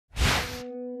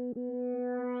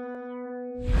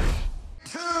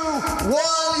1,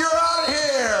 you're out of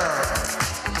here.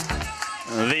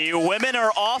 The women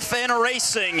are off and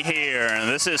racing here.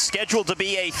 This is scheduled to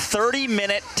be a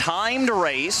 30-minute timed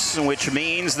race, which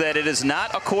means that it is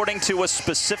not according to a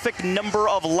specific number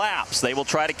of laps. They will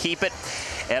try to keep it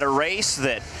at a race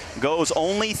that goes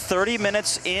only 30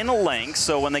 minutes in length.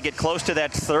 So when they get close to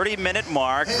that 30-minute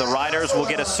mark, the riders will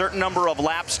get a certain number of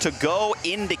laps to go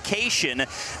indication,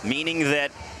 meaning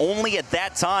that only at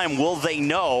that time will they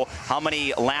know how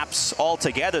many laps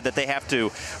altogether that they have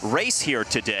to race here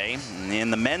today.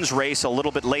 In the men's race a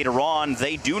little bit later on,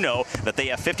 they do know that they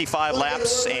have 55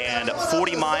 laps and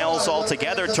 40 miles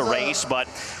altogether to race, but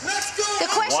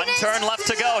one turn left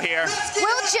to go here.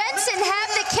 Will Jensen have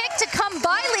the kick to come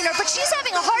by Leaner, but she's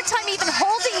having a hard time even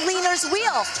holding Leaner's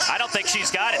wheel. I don't think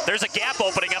she's got it. There's a gap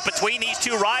opening up between these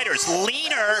two riders.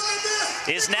 Leaner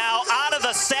is now out of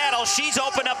the saddle. She's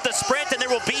opened up the sprint, and there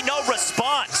will be no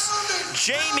response.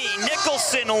 Jamie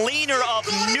Nicholson, Leaner of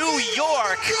New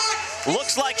York,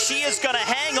 looks like she is going to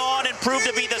hang on and prove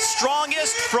to be the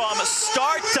strongest from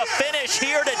start to finish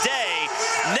here today.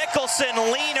 Nicholson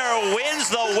Leaner wins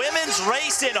the women's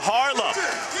race in Harlem.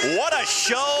 What a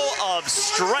show of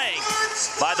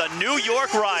strength by the New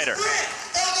York rider.